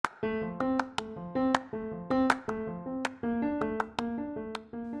Hey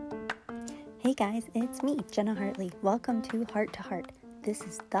guys, it's me, Jenna Hartley. Welcome to Heart to Heart. This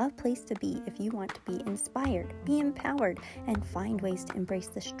is the place to be if you want to be inspired, be empowered, and find ways to embrace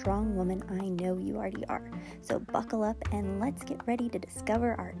the strong woman I know you already are. So buckle up and let's get ready to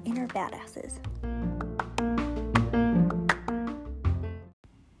discover our inner badasses.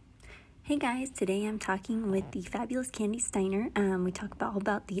 Hey guys, today I'm talking with the fabulous Candy Steiner. We talk all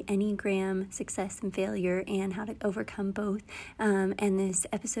about the Enneagram, success and failure, and how to overcome both. And this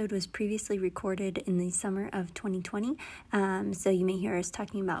episode was previously recorded in the summer of 2020. So you may hear us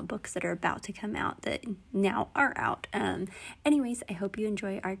talking about books that are about to come out that now are out. Anyways, I hope you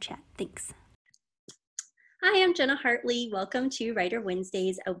enjoy our chat. Thanks. Hi, I'm Jenna Hartley. Welcome to Writer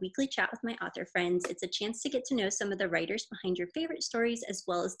Wednesdays, a weekly chat with my author friends. It's a chance to get to know some of the writers behind your favorite stories, as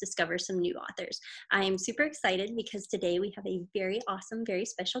well as discover some new authors. I am super excited because today we have a very awesome, very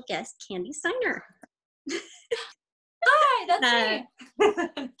special guest, Candy Steiner. Hi, that's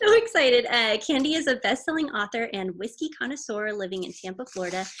me. So excited. Candy is a best-selling author and whiskey connoisseur living in Tampa,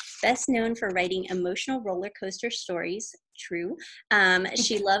 Florida, best known for writing emotional roller coaster stories. True.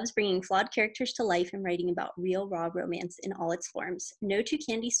 She loves bringing flawed characters to life and writing about real, raw romance in all its forms. No two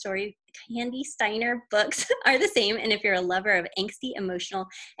Candy Steiner books are the same, and if you're a lover of angsty, emotional,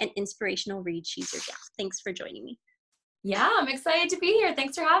 and inspirational reads, she's your gal. Thanks for joining me. Yeah, I'm excited to be here.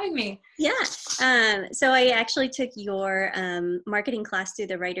 Thanks for having me. Yeah. So I actually took your marketing class through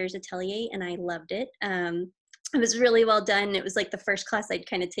the Writers Atelier, and I loved it. It was really well done. It was like the first class I'd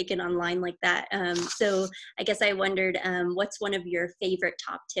kind of taken online like that. So I guess I wondered, what's one of your favorite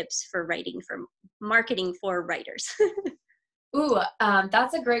top tips for writing, for marketing for writers? Ooh,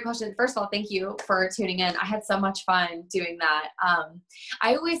 that's a great question. First of all, thank you for tuning in. I had so much fun doing that.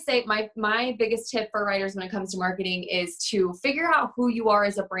 I always say my biggest tip for writers when it comes to marketing is to figure out who you are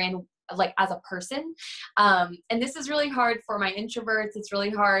as a brand, like as a person. And this is really hard for my introverts. It's really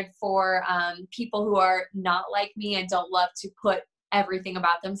hard for people who are not like me and don't love to put everything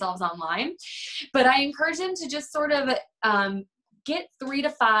about themselves online. But I encourage them to just sort of get 3 to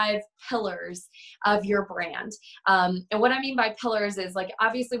 5 pillars of your brand. And what I mean by pillars is, like,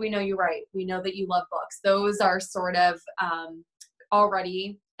 obviously we know you write. We know that you love books. Those are sort of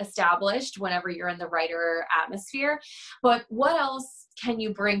already established whenever you're in the writer atmosphere. But what else can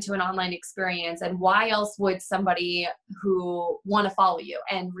you bring to an online experience, and why else would somebody who want to follow you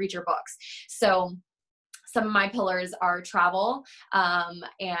and read your books? So some of my pillars are travel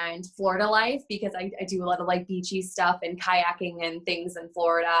and Florida life, because I do a lot of like beachy stuff and kayaking and things in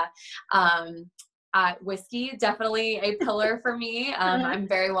Florida. Whiskey, definitely a pillar for me. I'm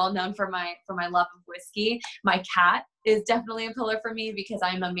very well known for my love of whiskey. My cat is definitely a pillar for me because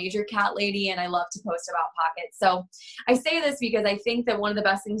I'm a major cat lady and I love to post about Pocket. So I say this because I think that one of the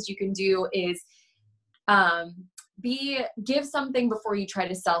best things you can do is give something before you try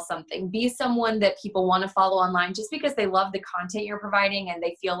to sell something. Be someone that people want to follow online just because they love the content you're providing and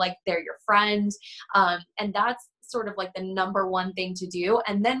they feel like they're your friend. And that's sort of like the number one thing to do.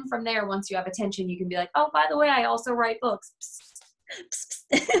 And then from there, once you have attention, you can be like, oh, by the way, I also write books.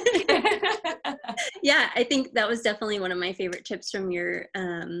 Yeah, I think that was definitely one of my favorite tips from your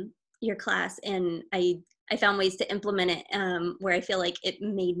class. And I found ways to implement it where I feel like it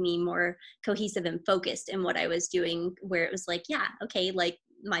made me more cohesive and focused in what I was doing, where it was like, yeah, okay, like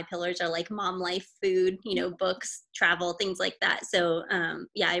my pillars are like mom life, food, books, travel, things like that. So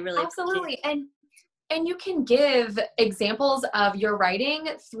yeah, I really absolutely. And you can give examples of your writing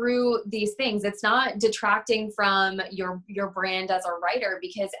through these things. It's not detracting from your brand as a writer,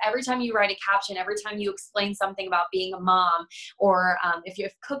 because every time you write a caption, every time you explain something about being a mom, or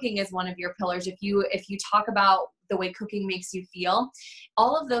if cooking is one of your pillars, if you talk about the way cooking makes you feel,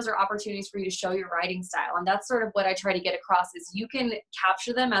 all of those are opportunities for you to show your writing style. And that's sort of what I try to get across, is you can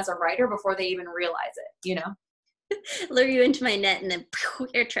capture them as a writer before they even realize it, lure you into my net and then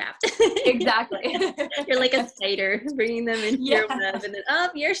you're trapped. Exactly. You're like a spider bringing them into your web, and then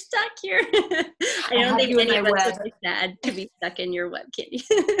you're stuck here. I don't think any of us would be sad to be stuck in your web, Kitty.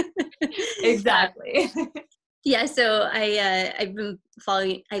 Exactly. Yeah, so I've been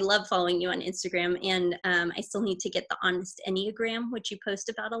following. I love following you on Instagram, and I still need to get the Honest Enneagram, which you post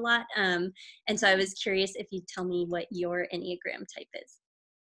about a lot. And so I was curious if you'd tell me what your Enneagram type is.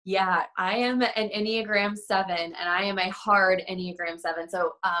 Yeah, I am an Enneagram 7 and I am a hard Enneagram 7.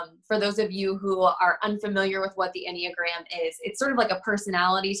 So, for those of you who are unfamiliar with what the Enneagram is, it's sort of like a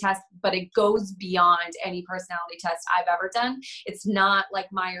personality test, but it goes beyond any personality test I've ever done. It's not like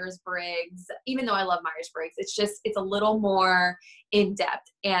Myers-Briggs, even though I love Myers-Briggs. It's a little more in depth.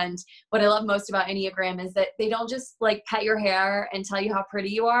 And what I love most about Enneagram is that they don't just like pet your hair and tell you how pretty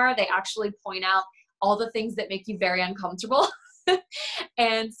you are. They actually point out all the things that make you very uncomfortable.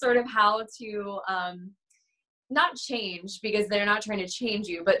 And sort of how to not change, because they're not trying to change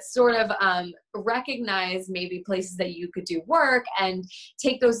you, but sort of recognize maybe places that you could do work and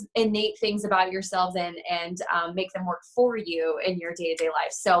take those innate things about yourselves and make them work for you in your day-to-day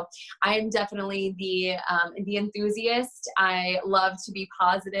life. So I am definitely the enthusiast. I love to be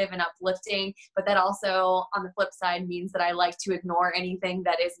positive and uplifting, but that also on the flip side means that I like to ignore anything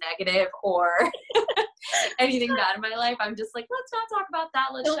that is negative or anything bad in my life. I'm just like, let's not talk about that.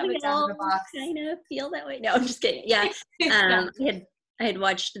 Let's shove it down in the box. Kind of feel that way. No, I'm just kidding. Yeah. I had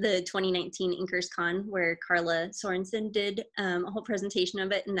watched the 2019 Inkers Con where Carla Sorensen did a whole presentation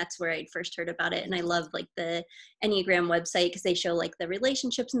of it, and that's where I'd first heard about it. And I love like the Enneagram website because they show like the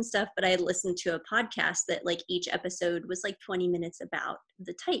relationships and stuff, but I had listened to a podcast that like each episode was like 20 minutes about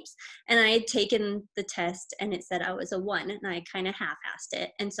the types. And I had taken the test and it said I was a 1, and I kind of half-assed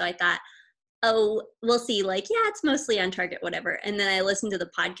it. And so I thought, oh, we'll see, like, yeah, it's mostly on target, whatever. And then I listened to the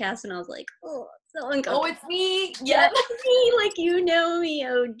podcast and I was like, oh, so uncomfortable. Oh, it's me. Yeah, it's me. Like, you know me.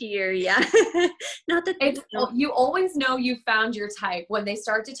 Oh dear. Yeah. Not that you always know you found your type when they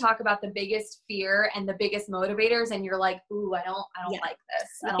start to talk about the biggest fear and the biggest motivators, and you're like, ooh, I don't like this.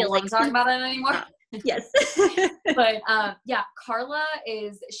 I don't want to talk about it anymore. Yes. But yeah, Carla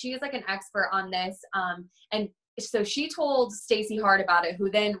she is like an expert on this. And so she told Stacey Hart about it, who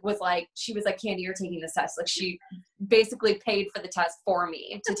then was like, she was like, Candy, you're taking this test. Like she basically paid for the test for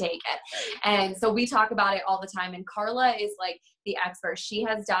me to take it. And so we talk about it all the time. And Carla is like the expert. She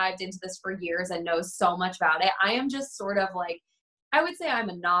has dived into this for years and knows so much about it. I am just sort of like, I would say I'm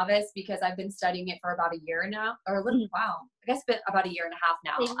a novice because I've been studying it for about a year now, or a little, wow, I guess about a year and a half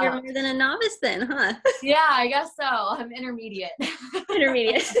now. You're more than a novice then, huh? Yeah, I guess so. I'm intermediate.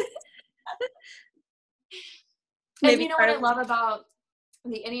 Intermediate. And you know what I love about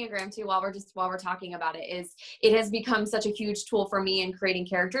the Enneagram too, while we're talking about it, is it has become such a huge tool for me in creating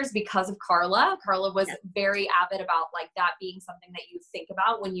characters because of Carla. Carla was very avid about like that being something that you think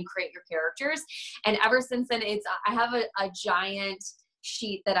about when you create your characters. And ever since then, I have a giant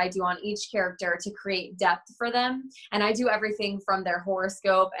sheet that I do on each character to create depth for them. And I do everything from their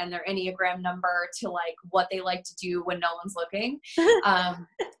horoscope and their Enneagram number to like what they like to do when no one's looking.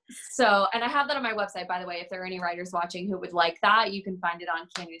 So, and I have that on my website, by the way, if there are any writers watching who would like that, you can find it on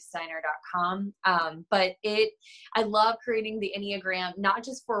candysteiner.com. But I love creating the Enneagram, not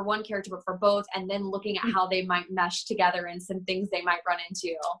just for one character, but for both, and then looking at how they might mesh together and some things they might run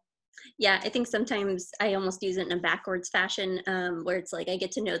into. Yeah, I think sometimes I almost use it in a backwards fashion, where it's like I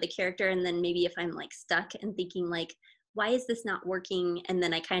get to know the character, and then maybe if I'm like stuck and thinking like, why is this not working? And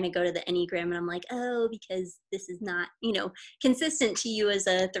then I kind of go to the Enneagram and I'm like, oh, because this is not, consistent to you as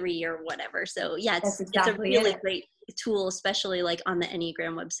a 3 or whatever. So yeah, it's a really great tool, especially like on the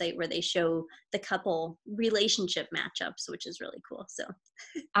Enneagram website where they show the couple relationship matchups, which is really cool. So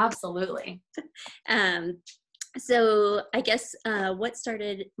absolutely. So I guess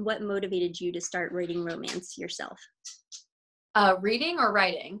what motivated you to start writing romance yourself? Reading or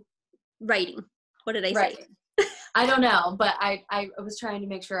writing? Writing. What did I say? I don't know, but I was trying to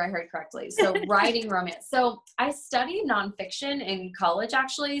make sure I heard correctly. So writing romance. So I studied nonfiction in college,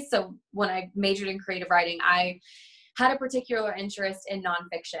 actually. So when I majored in creative writing, I had a particular interest in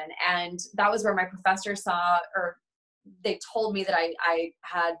nonfiction. And that was where my professor saw, or they told me that I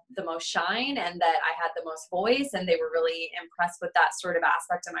had the most shine and that I had the most voice, and they were really impressed with that sort of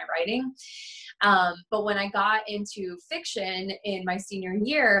aspect of my writing. But when I got into fiction in my senior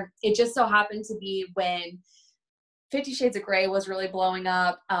year, it just so happened to be when 50 Shades of Grey was really blowing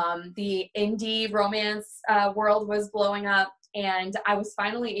up. The indie romance world was blowing up. And I was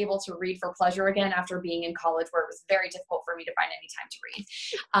finally able to read for pleasure again after being in college, where it was very difficult for me to find any time to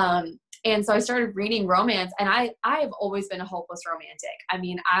read. And so I started reading romance, and I have always been a hopeless romantic. I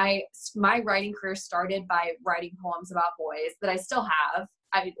mean, my writing career started by writing poems about boys that I still have.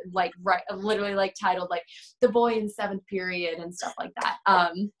 I literally like titled like The Boy in Seventh Period and stuff like that.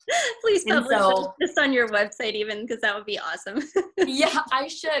 Please publish this on your website even, because that would be awesome. Yeah, I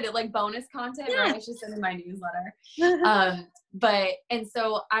should, like bonus content, right? I should send in my newsletter. and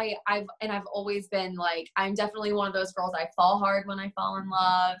so I've always been like, I'm definitely one of those girls. I fall hard when I fall in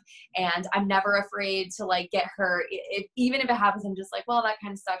love, and I'm never afraid to like get hurt. Even if it happens, I'm just like, well, that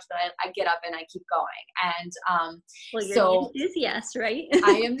kind of sucks, but I get up and I keep going. And Well, you're the so enthusiast, right?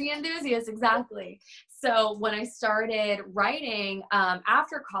 I am the enthusiast, exactly. So when I started writing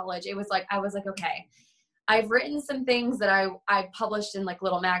after college, it was like, I was like, okay, I've written some things that I published in like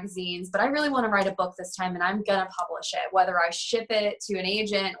little magazines, but I really want to write a book this time, and I'm going to publish it. Whether I ship it to an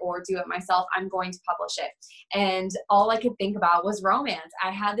agent or do it myself, I'm going to publish it. And all I could think about was romance.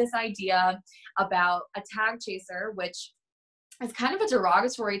 I had this idea about a tag chaser, which is kind of a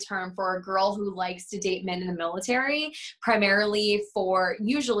derogatory term for a girl who likes to date men in the military, primarily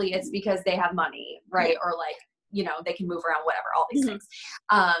usually it's because they have money, right? Or like, you know, they can move around, whatever, all these things.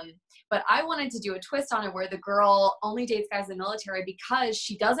 But I wanted to do a twist on it where the girl only dates guys in the military because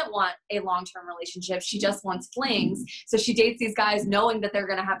she doesn't want a long-term relationship. She just wants flings. So she dates these guys knowing that they're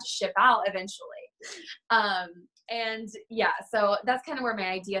going to have to ship out eventually. And yeah, so that's kind of where my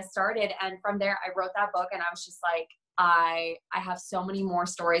idea started. And from there, I wrote that book, and I was just like, I have so many more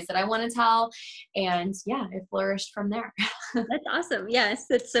stories that I want to tell. And yeah, it flourished from there. That's awesome. Yes,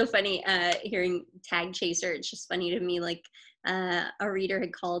 it's so funny hearing tag chaser. It's just funny to me. Like a reader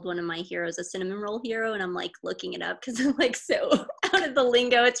had called one of my heroes a cinnamon roll hero, and I'm like looking it up because I'm like so out of the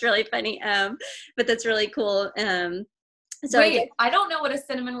lingo. It's really funny. But that's really cool. So wait, I don't know what a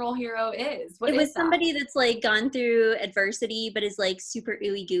cinnamon roll hero is. What it was somebody that's like gone through adversity, but is like super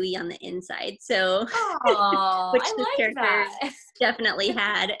ooey gooey on the inside. So, which I this like character that. definitely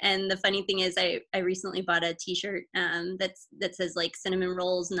had. And the funny thing is, I recently bought a T-shirt that says like cinnamon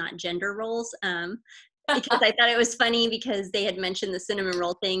rolls, not gender roles. Because I thought it was funny because they had mentioned the cinnamon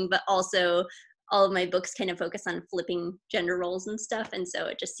roll thing, but also all of my books kind of focus on flipping gender roles and stuff. And so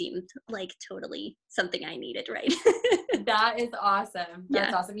it just seemed like totally something I needed, right? That is awesome.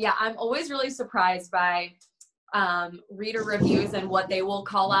 That's awesome. Yeah, I'm always really surprised by reader reviews and what they will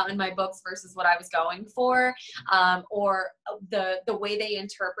call out in my books versus what I was going for, or the way they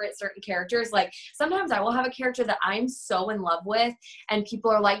interpret certain characters. Like sometimes I will have a character that I'm so in love with, and people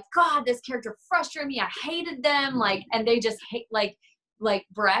are like, God, this character frustrated me. I hated them. Like, and they just hate like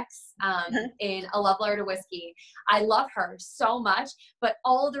Brex in A Love Letter to Whiskey. I love her so much, but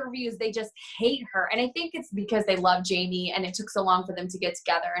all the reviews, they just hate her. And I think it's because they love Jamie and it took so long for them to get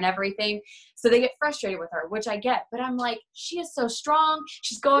together and everything. So they get frustrated with her, which I get. But I'm like, she is so strong.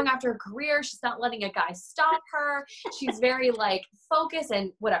 She's going after her career. She's not letting a guy stop her. She's very like focused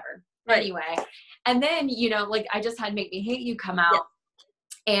and whatever. Right. Anyway. And then, you know, like I just had Make Me Hate You come out.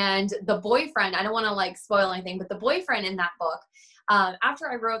 And the boyfriend, I don't want to like spoil anything, but the boyfriend in that book, after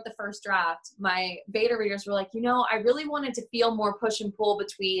I wrote the first draft, my beta readers were like, you know, I really wanted to feel more push and pull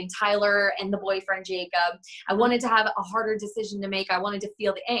between Tyler and the boyfriend, Jacob. I wanted to have a harder decision to make. I wanted to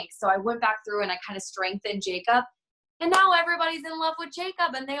feel the angst. So I went back through and I kind of strengthened Jacob. And now everybody's in love with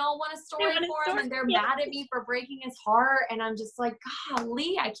Jacob and they all want a story for him. And they're mad at me for breaking his heart. And I'm just like,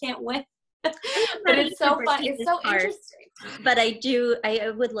 golly, I can't win. But it's so fun. It's so interesting. But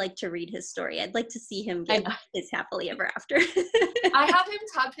I would like to read his story. I'd like to see him get his happily ever after. I have him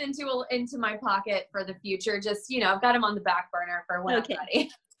tucked into my pocket for the future. Just, you know, I've got him on the back burner for when I'm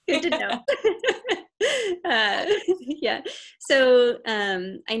ready. Good to know. Yeah. So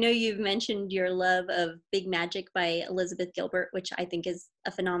I know you've mentioned your love of Big Magic by Elizabeth Gilbert, which I think is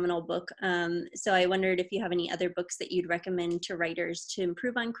a phenomenal book. So I wondered if you have any other books that you'd recommend to writers to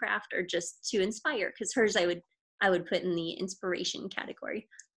improve on craft or just to inspire, because hers I would put in the inspiration category.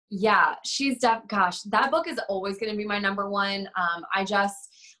 Yeah, gosh, that book is always going to be my number one.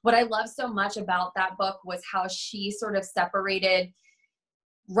 What I love so much about that book was how she sort of separated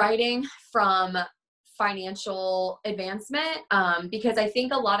writing from financial advancement, because I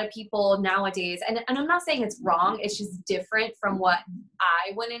think a lot of people nowadays, and I'm not saying it's wrong, it's just different from what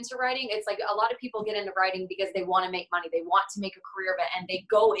I went into writing. It's like a lot of people get into writing because they want to make money, they want to make a career of it, and they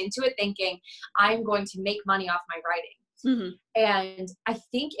go into it thinking, I'm going to make money off my writing. Mm-hmm. And I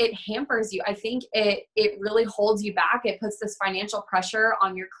think it hampers you. I think it really holds you back. It puts this financial pressure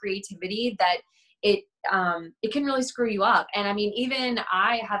on your creativity that it can really screw you up. And I mean, even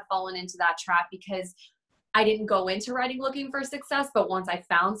I have fallen into that trap because I didn't go into writing looking for success, but once I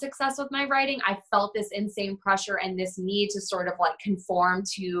found success with my writing, I felt this insane pressure and this need to sort of like conform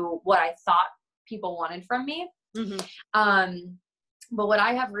to what I thought people wanted from me. Mm-hmm. But what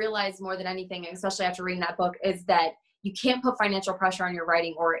I have realized more than anything, especially after reading that book, is that you can't put financial pressure on your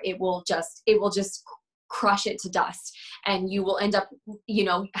writing or it will just crush it to dust, and you will end up, you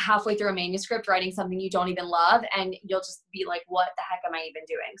know, halfway through a manuscript writing something you don't even love, and you'll just be like, what the heck am I even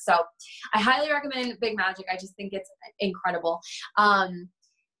doing? So I highly recommend Big Magic. I just think it's incredible.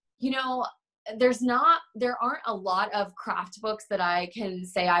 You know, there aren't a lot of craft books that I can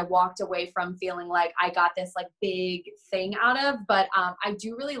say I walked away from feeling like I got this like big thing out of, but I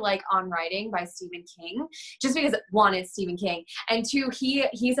do really like On Writing by Stephen King, just because one, it's Stephen King, and two,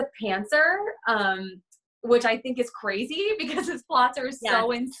 he's a pantser, which I think is crazy because his plots are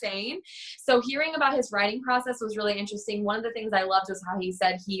so insane. So hearing about his writing process was really interesting. One of the things I loved was how he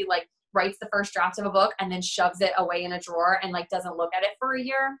said he like writes the first draft of a book and then shoves it away in a drawer and like doesn't look at it for a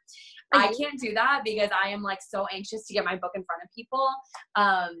year. I can't do that because I am like so anxious to get my book in front of people.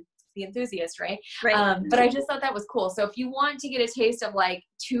 The enthusiast, right? But I just thought that was cool. So if you want to get a taste of like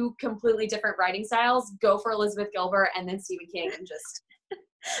two completely different writing styles, go for Elizabeth Gilbert and then Stephen King and just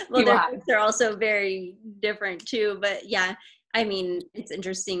well, their books are also very different too. But yeah, I mean, it's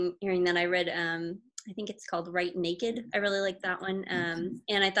interesting hearing that. I read, I think it's called Write Naked. I really like that one.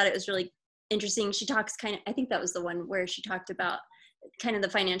 And I thought it was really interesting. She talks kind of, I think that was the one where she talked about kind of the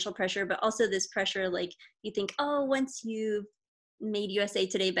financial pressure, but also this pressure, like you think, oh, once you've made USA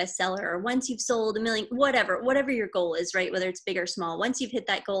Today bestseller, or once you've sold 1 million, whatever your goal is, right? Whether it's big or small, once you've hit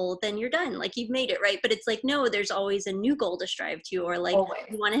that goal, then you're done. Like you've made it, right? But it's like, no, there's always a new goal to strive to, or like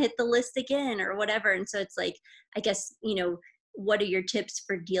you want to hit the list again or whatever. And so it's like, I guess, you know, what are your tips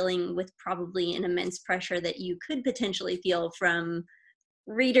for dealing with probably an immense pressure that you could potentially feel from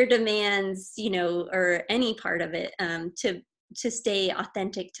reader demands, you know, or any part of it, to stay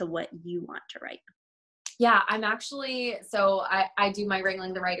authentic to what you want to write? Yeah, I'm actually, so I do my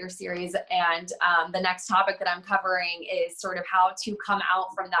Wrangling the Writer series, and the next topic that I'm covering is sort of how to come out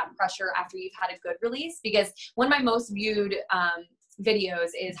from that pressure after you've had a good release, because one of my most viewed videos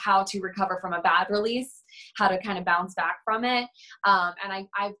is how to recover from a bad release, how to kind of bounce back from it. And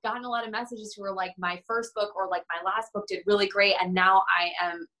I've gotten a lot of messages who are like, my first book or like my last book did really great, and now I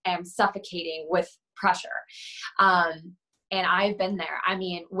am suffocating with pressure. And I've been there. I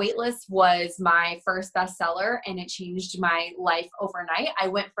mean, Weightless was my first bestseller, and it changed my life overnight. I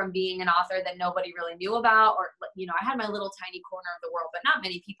went from being an author that nobody really knew about, or, you know, I had my little tiny corner of the world, but not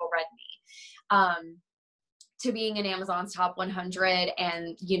many people read me, to being in Amazon's top 100.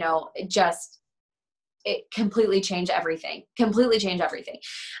 And, you know, it completely changed everything,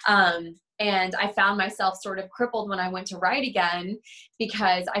 and I found myself sort of crippled when I went to write again,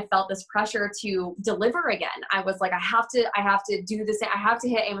 because I felt this pressure to deliver again. I was like, I have to do this. I have to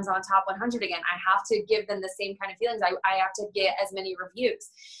hit Amazon top 100 again. I have to give them the same kind of feelings. I have to get as many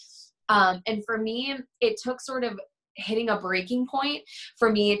reviews. And for me, it took sort of hitting a breaking point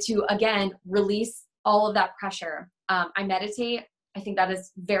for me to, again, release all of that pressure. I meditate. I think that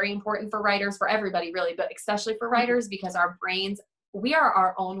is very important for writers, for everybody really, but especially for writers, because our brains, we are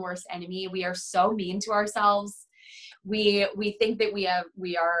our own worst enemy. We are so mean to ourselves. We think that we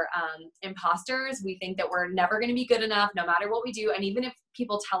are imposters. We think that we're never going to be good enough no matter what we do. And even if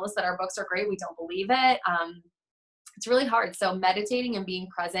people tell us that our books are great, we don't believe it. It's really hard. So meditating and being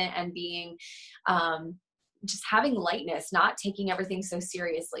present and being, just having lightness, not taking everything so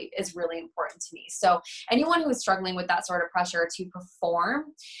seriously, is really important to me. So anyone who is struggling with that sort of pressure to perform,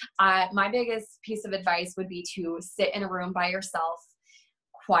 my biggest piece of advice would be to sit in a room by yourself,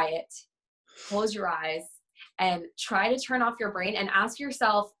 quiet, close your eyes, and try to turn off your brain and ask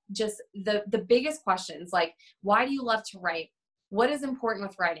yourself just the biggest questions, like, why do you love to write? What is important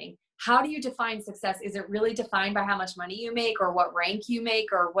with writing? How do you define success? Is it really defined by how much money you make or what rank you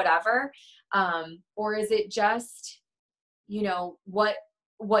make or whatever? Or is it just, you know, what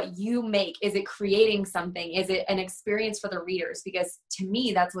you make? Is it creating something? Is it an experience for the readers? Because to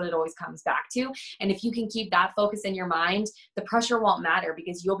me, that's what it always comes back to. And if you can keep that focus in your mind, the pressure won't matter,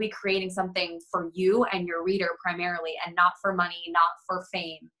 because you'll be creating something for you and your reader primarily, and not for money, not for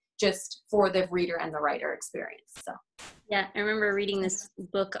fame, just for the reader and the writer experience. So yeah, I remember reading this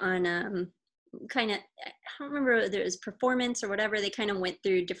book on kind of, I don't remember whether it was performance or whatever. They kind of went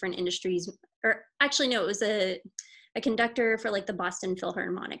through different industries, or actually no, it was a conductor for like the Boston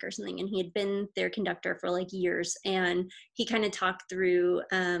Philharmonic or something, and he had been their conductor for like years, and he kind of talked through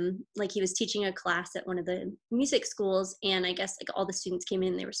like he was teaching a class at one of the music schools, and I guess like all the students came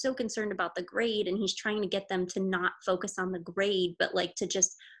in, they were so concerned about the grade, and he's trying to get them to not focus on the grade, but like to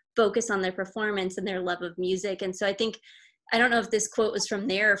just focus on their performance and their love of music. And so I think, I don't know if this quote was from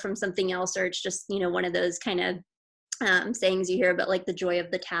there or from something else, or it's just, you know, one of those kind of sayings you hear about, like, the joy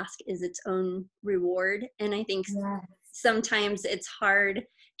of the task is its own reward. And I think sometimes it's hard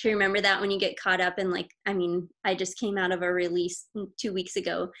to remember that when you get caught up in, like, I mean, I just came out of a release 2 weeks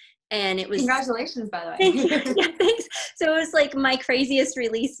ago, And it was Congratulations, by the Thank you. way. Yeah, thanks. So it was like my craziest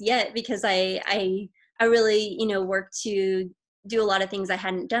release yet, because I really, worked to do a lot of things I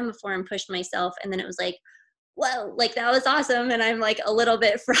hadn't done before and pushed myself. And then it was like, whoa, like that was awesome. And I'm like a little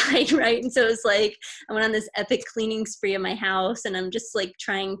bit fried, right? And so it was like I went on this epic cleaning spree of my house, and I'm just like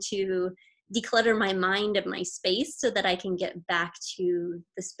trying to declutter my mind and my space so that I can get back to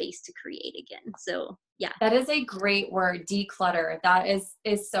the space to create again. So yeah. That is a great word, declutter. That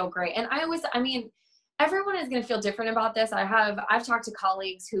is so great. And I mean, everyone is going to feel different about this. I've talked to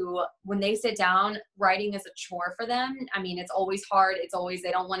colleagues who, when they sit down, writing is a chore for them. I mean, it's always hard. It's always,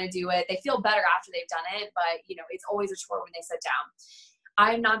 they don't want to do it. They feel better after they've done it, but it's always a chore when they sit down.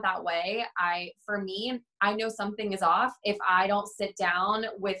 I'm not that way. For me, I know something is off if I don't sit down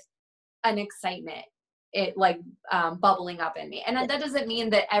with an excitement, it like bubbling up in me. And that doesn't mean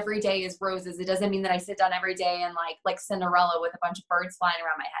that every day is roses. It doesn't mean that I sit down every day and like Cinderella with a bunch of birds flying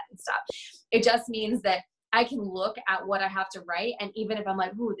around my head and stuff. It just means that I can look at what I have to write. And even if I'm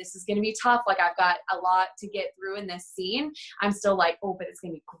like, ooh, this is going to be tough, like I've got a lot to get through in this scene, I'm still like, oh, but it's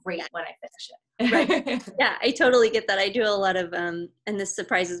going to be great when I finish it. Right. Yeah, I totally get that. I do a lot of, and this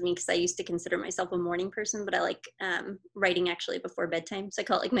surprises me because I used to consider myself a morning person, but I like writing actually before bedtime. So I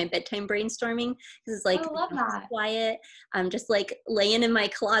call it like my bedtime brainstorming, because it's like I love that. quiet. I'm just like laying in my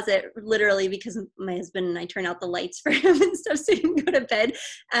closet, literally, because my husband and I turn out the lights for him and stuff so he can go to bed.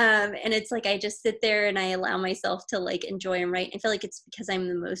 And it's like I just sit there and I allow myself to like enjoy and write. I feel like it's because I'm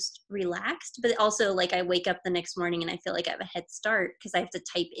the most relaxed, but also like I wake up the next morning and I feel like I have a head start because I have to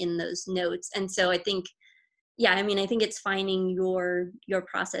type in those notes. And so I think, yeah, I mean, I think it's finding your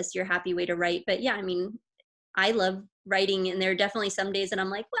process, your happy way to write. But yeah, I mean, I love writing, and there are definitely some days that I'm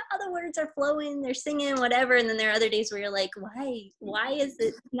like, wow, the words are flowing, they're singing, whatever. And then there are other days where you're like, why is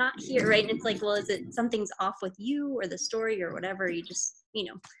it not here, right? And it's like, well, is it something's off with you or the story or whatever? You just, you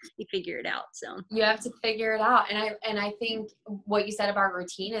figure it out. So you have to figure it out. And I think what you said about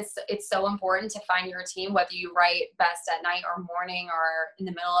routine is, it's so important to find your routine, whether you write best at night or morning or in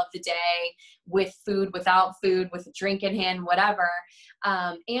the middle of the day, with food, without food, with a drink in hand, whatever.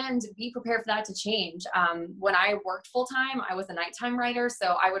 And be prepared for that to change. When I worked full time, I was a nighttime writer.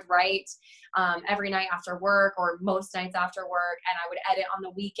 So I would write every night after work, or most nights after work, and I would edit on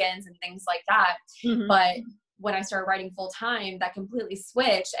the weekends and things like that. mm-hmm. But when I started writing full time, that completely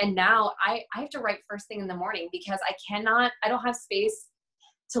switched. And now I have to write first thing in the morning, because I don't have space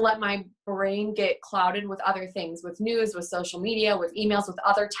to let my brain get clouded with other things, with news, with social media, with emails, with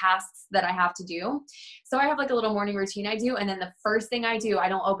other tasks that I have to do. So I have like a little morning routine I do. And then the first thing I do, I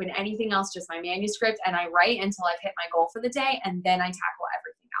don't open anything else, just my manuscript, and I write until I've hit my goal for the day. And then I tackle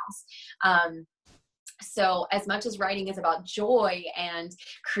everything else. So as much as writing is about joy and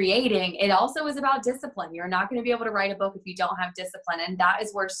creating, it also is about discipline. You're not going to be able to write a book if you don't have discipline. And that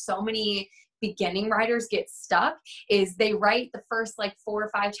is where so many beginning writers get stuck, is they write the first like 4 or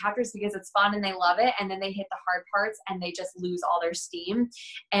 5 chapters because it's fun and they love it. And then they hit the hard parts and they just lose all their steam.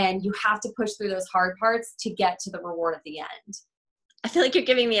 And you have to push through those hard parts to get to the reward at the end. I feel like you're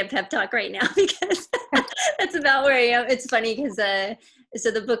giving me a pep talk right now, because that's about where I am. It's funny because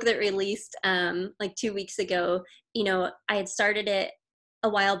so the book that released like 2 weeks ago, I had started it a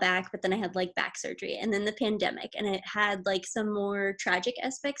while back, but then I had like back surgery and then the pandemic, and it had like some more tragic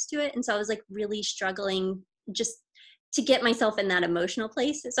aspects to it. And so I was like really struggling just to get myself in that emotional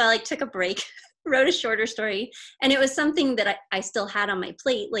place. So I like took a break, wrote a shorter story, and it was something that I still had on my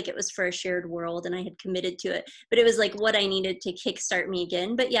plate. Like it was for a shared world and I had committed to it, but it was like what I needed to kickstart me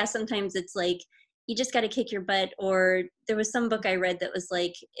again. But yeah, sometimes it's like, you just got to kick your butt. Or there was some book I read that was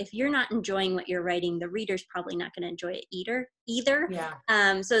like, if you're not enjoying what you're writing, the reader's probably not going to enjoy it either.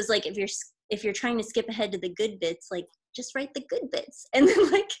 Yeah. So it's like, if you're trying to skip ahead to the good bits, like just write the good bits and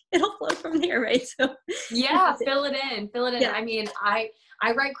then like it'll flow from there, right? So yeah, fill it in. Yeah. I mean,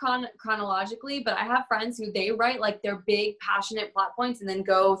 I write chronologically, but I have friends who they write like their big passionate plot points and then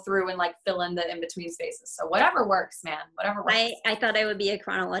go through and like fill in the in-between spaces. So whatever works, man, whatever works. I thought I would be a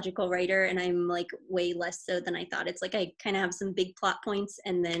chronological writer, and I'm like way less so than I thought. It's like I kind of have some big plot points,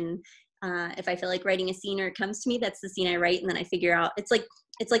 and then if I feel like writing a scene or it comes to me, that's the scene I write, and then I figure out it's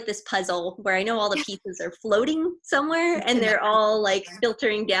like this puzzle where I know all the pieces are floating somewhere and they're all like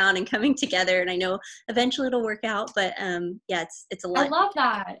filtering down and coming together, and I know eventually it'll work out. But yeah, it's a lot. I love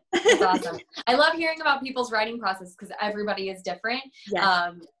that. That's awesome. I love hearing about people's writing process because everybody is different.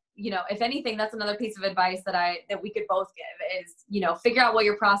 Yes. If anything, that's another piece of advice that we could both give is, figure out what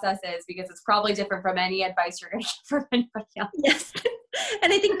your process is, because it's probably different from any advice you're going to get from anybody else. Yes.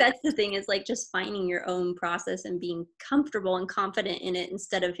 And I think that's the thing, is like just finding your own process and being comfortable and confident in it,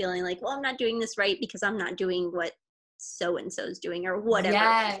 instead of feeling like, well, I'm not doing this right because I'm not doing what so-and-so's doing or whatever.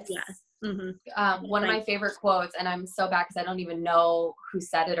 Yes. Yeah. Mm-hmm. One of my favorite quotes, and I'm so bad because I don't even know who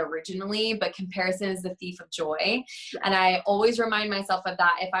said it originally, but comparison is the thief of joy. Yeah. And I always remind myself of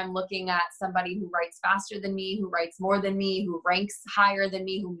that if I'm looking at somebody who writes faster than me, who writes more than me, who ranks higher than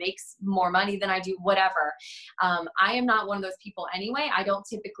me, who makes more money than I do, whatever. I am not one of those people anyway. I don't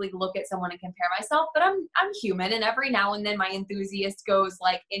typically look at someone and compare myself, but I'm human. And every now and then my enthusiast goes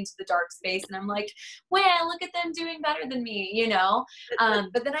like into the dark space and I'm like, well, look at them doing better than me, you know?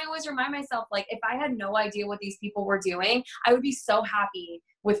 But then I always remind myself, like, if I had no idea what these people were doing, I would be so happy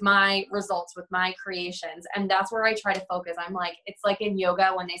with my results, with my creations. And that's where I try to focus. I'm like, it's like in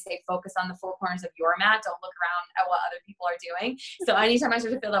yoga when they say focus on the four corners of your mat, don't look around at what other people are doing. So anytime I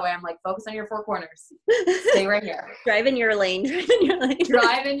start to feel that way, I'm like, focus on your four corners. Stay right here. Drive in your lane. Drive in your lane.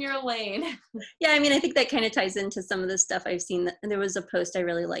 Drive in your lane. Yeah, I mean, I think that kind of ties into some of the stuff I've seen. There was a post I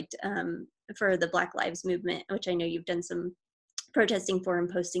really liked for the Black Lives Movement, which I know you've done some protesting for and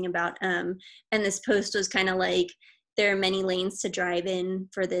posting about. And this post was kind of like, there are many lanes to drive in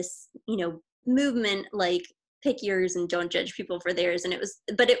for this, you know, movement, like pick yours and don't judge people for theirs. And it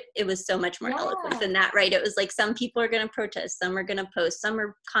was so much more eloquent than that, right? It was like, some people are going to protest, some are going to post, some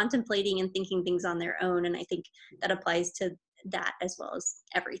are contemplating and thinking things on their own. And I think that applies to that as well as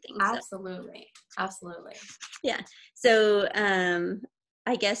everything. Absolutely. So. Absolutely. Yeah. So,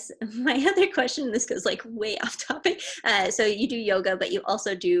 I guess my other question, this goes like way off topic. So you do yoga, but you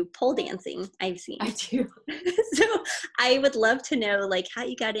also do pole dancing, I've seen. I do. So I would love to know like how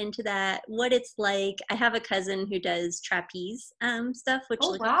you got into that, what it's like. I have a cousin who does trapeze stuff, which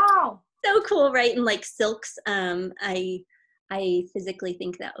looks wow, so cool, right? And like silks. I physically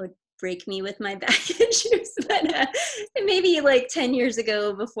think that would break me with my back issues, but maybe like 10 years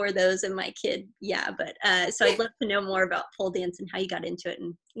ago before those and my kid. Yeah. But so I'd love to know more about pole dance and how you got into it,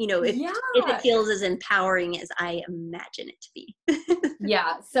 and, you know, if it feels as empowering as I imagine it to be.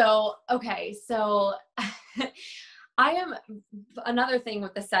 Yeah. So, okay. So I am, another thing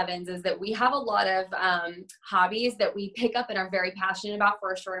with the sevens is that we have a lot of hobbies that we pick up and are very passionate about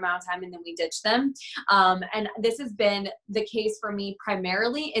for a short amount of time, and then we ditch them. And this has been the case for me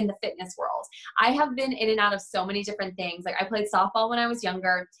primarily in the fitness world. I have been in and out of so many different things. Like I played softball when I was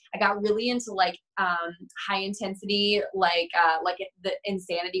younger. I got really into like high intensity, like the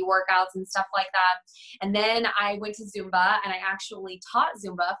insanity workouts and stuff like that. And then I went to Zumba, and I actually taught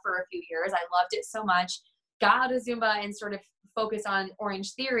Zumba for a few years. I loved it so much. Got out of Zumba and sort of focused on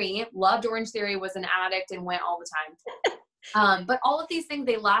Orange Theory, loved Orange Theory, was an addict and went all the time. But all of these things,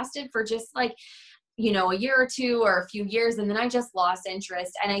 they lasted for just like, you know, a year or two or a few years. And then I just lost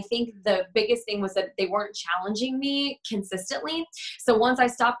interest. And I think the biggest thing was that they weren't challenging me consistently. So once I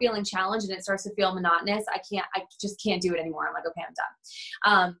stopped feeling challenged and it starts to feel monotonous, I just can't do it anymore. I'm like, okay,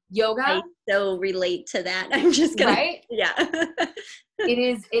 I'm done. Yoga. I so relate to that. I'm just gonna, right? Yeah.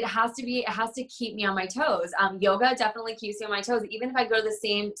 It has to keep me on my toes. Yoga definitely keeps me on my toes. Even if I go to the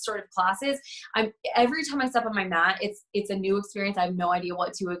same sort of classes, every time I step on my mat, it's a new experience. I have no idea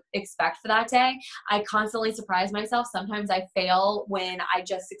what to expect for that day. I constantly surprise myself. Sometimes I fail when I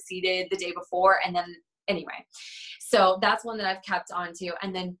just succeeded the day before. And then anyway, so that's one that I've kept on to.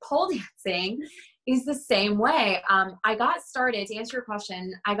 And then pole dancing is the same way. I got started, to answer your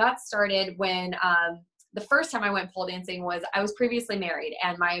question, I got started when, the first time I went pole dancing was, I was previously married,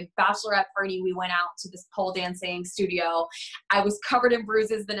 and my bachelorette party, we went out to this pole dancing studio. I was covered in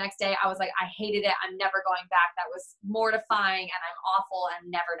bruises the next day. I was like, I hated it. I'm never going back. That was mortifying, and I'm awful,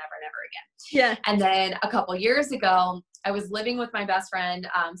 and never, never, never again. Yeah. And then a couple years ago, I was living with my best friend,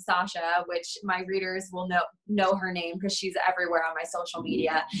 Sasha, which my readers will know her name because she's everywhere on my social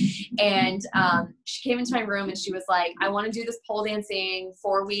media. And she came into my room and she was like, I want to do this pole dancing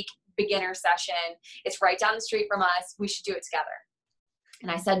 4-week beginner session. It's right down the street from us. We should do it together.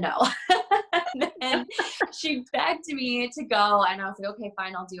 And I said no. And she begged me to go. And I was like, okay,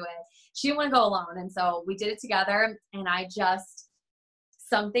 fine, I'll do it. She didn't want to go alone. And so we did it together. And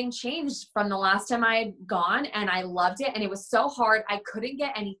something changed from the last time I had gone, and I loved it. And it was so hard. I couldn't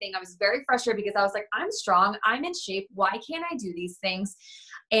get anything. I was very frustrated because I was like, I'm strong. I'm in shape. Why can't I do these things?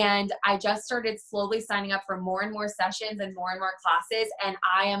 And I just started slowly signing up for more and more sessions and more classes. And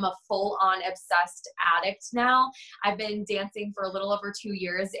I am a full-on obsessed addict now. I've been dancing for a little over 2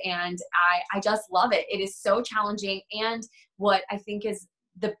 years, and I just love it. It is so challenging. And what I think is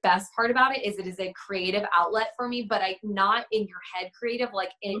the best part about it is a creative outlet for me, but not in your head creative,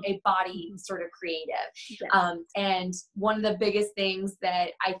 like in a body sort of creative. Yeah. And one of the biggest things that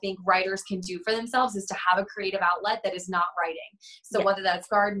I think writers can do for themselves is to have a creative outlet that is not writing. So whether that's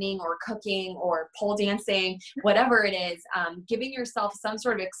gardening or cooking or pole dancing, whatever it is, giving yourself some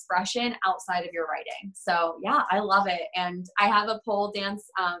sort of expression outside of your writing. So yeah, I love it. And I have a pole dance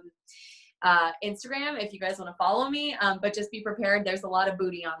Instagram if you guys want to follow me, but just be prepared, there's a lot of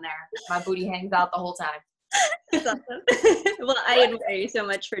booty on there. My booty hangs out the whole time. That's awesome. Well, I admire you so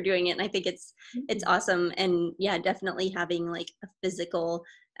much for doing it, and I think it's awesome. And yeah, definitely having like a physical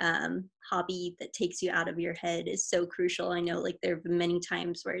hobby that takes you out of your head is so crucial. I know like there have been many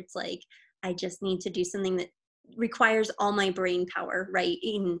times where it's like I just need to do something that requires all my brain power, right?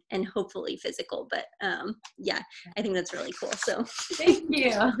 And hopefully physical, but yeah, I think that's really cool. So thank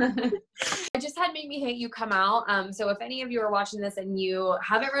you. I just had Make Me Hate You come out. So if any of you are watching this and you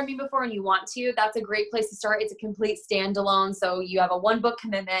haven't read me before and you want to, that's a great place to start. It's a complete standalone. So you have a 1-book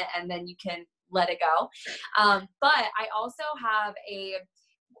commitment and then you can let it go. But I also have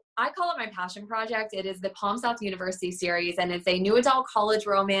I call it my passion project. It is the Palm South University series, and it's a new adult college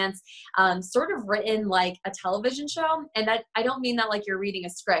romance, sort of written like a television show. And that I don't mean that like you're reading a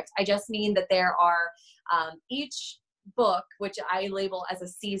script. I just mean that there are each book, which I label as a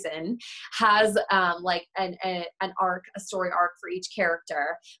season, has like an arc, a story arc for each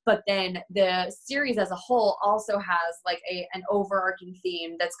character. But then the series as a whole also has like an overarching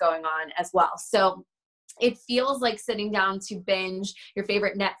theme that's going on as well. So it feels like sitting down to binge your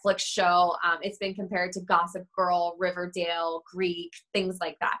favorite Netflix show. It's been compared to Gossip Girl, Riverdale, Greek, things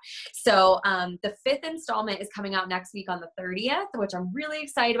like that. So the 5th installment is coming out next week on the 30th, which I'm really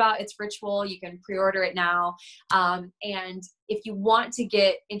excited about. It's Ritual. You can pre-order it now. And if you want to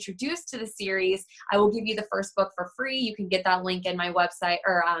get introduced to the series, I will give you the first book for free. You can get that link in my website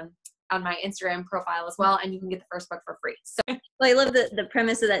or on my Instagram profile as well, and you can get the first book for free. So well, I love the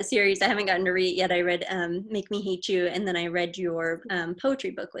premise of that series. I haven't gotten to read it yet. I read Make Me Hate You, and then I read your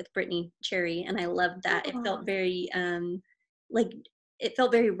poetry book with Brittany Cherry, and I loved that. It felt very like it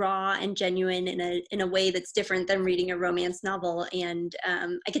felt very raw and genuine in a way that's different than reading a romance novel. And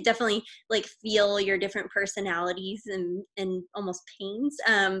I could definitely like feel your different personalities and almost pains.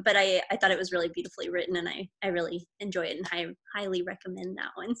 But I thought it was really beautifully written, and I really enjoy it, and I highly recommend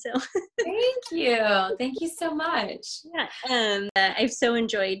that one. So Thank you so much. Yeah, I've so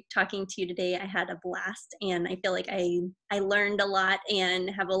enjoyed talking to you today. I had a blast, and I feel like I learned a lot and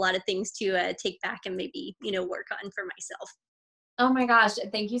have a lot of things to take back and maybe work on for myself. Oh my gosh,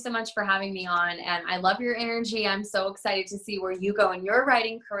 thank you so much for having me on. And I love your energy. I'm so excited to see where you go in your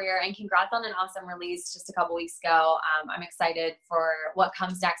writing career, and congrats on an awesome release just a couple weeks ago. I'm excited for what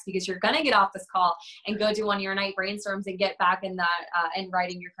comes next, because you're going to get off this call and go do one of your night brainstorms and get back in that and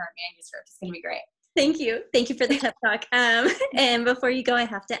writing your current manuscript. It's going to be great. Thank you. Thank you for the pep talk. And before you go, I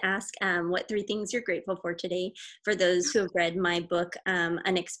have to ask what 3 things you're grateful for today. For those who have read my book,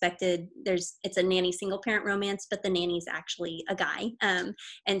 Unexpected, it's a nanny single parent romance, but the nanny's actually a guy.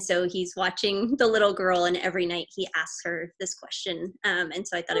 And so he's watching the little girl, and every night he asks her this question. And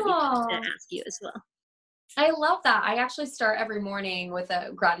so I thought it'd be fun to ask you as well. I love that. I actually start every morning with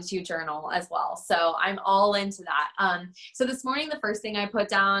a gratitude journal as well. So I'm all into that. So this morning, the first thing I put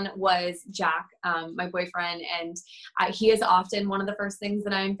down was Jack, my boyfriend, and he is often one of the first things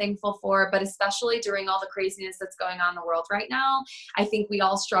that I'm thankful for, but especially during all the craziness that's going on in the world right now. I think we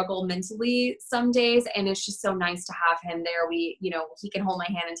all struggle mentally some days, and it's just so nice to have him there. He can hold my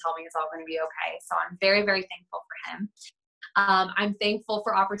hand and tell me it's all going to be okay. So I'm very, very thankful for him. I'm thankful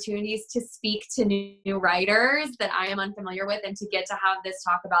for opportunities to speak to new writers that I am unfamiliar with, and to get to have this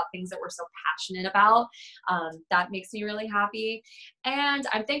talk about things that we're so passionate about. That makes me really happy. And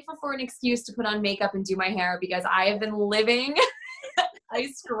I'm thankful for an excuse to put on makeup and do my hair, because I have been living a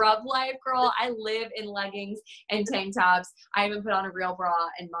scrub life, girl. I live in leggings and tank tops. I haven't put on a real bra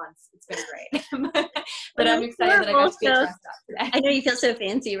in months. It's been great. But I'm excited that I got to get dressed up today. I know you feel so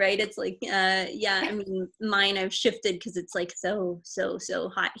fancy, right? It's like, yeah, I mean, mine I've shifted because it's like so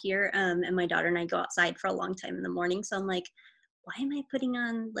hot here. And my daughter and I go outside for a long time in the morning. So I'm like, why am I putting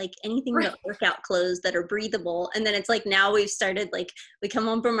on like anything but workout clothes that are breathable? And then it's like, now we've started, like, we come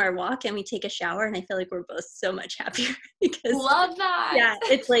home from our walk and we take a shower, and I feel like we're both so much happier because love that. Yeah,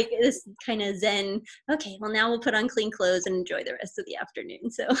 it's like this kind of zen. Okay, well, now we'll put on clean clothes and enjoy the rest of the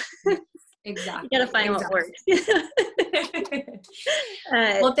afternoon. So exactly. You gotta find what works.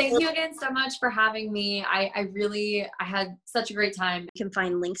 Well, thank you again so much for having me. I had such a great time. You can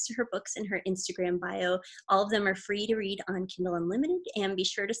find links to her books in her Instagram bio. All of them are free to read on Kindle Unlimited, and be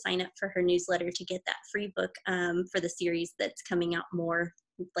sure to sign up for her newsletter to get that free book for the series that's coming out more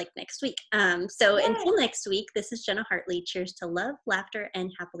like next week. So until next week, this is Jenna Hartley. Cheers to love, laughter,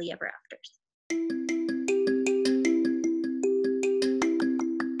 and happily ever afters.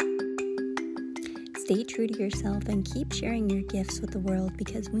 Stay true to yourself and keep sharing your gifts with the world,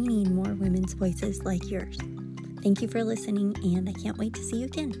 because we need more women's voices like yours. Thank you for listening, and I can't wait to see you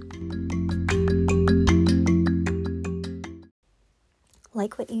again.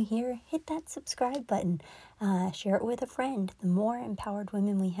 Like what you hear, hit that subscribe button. Share it with a friend. The more empowered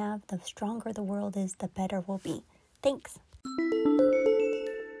women we have, the stronger the world is, the better we'll be. Thanks.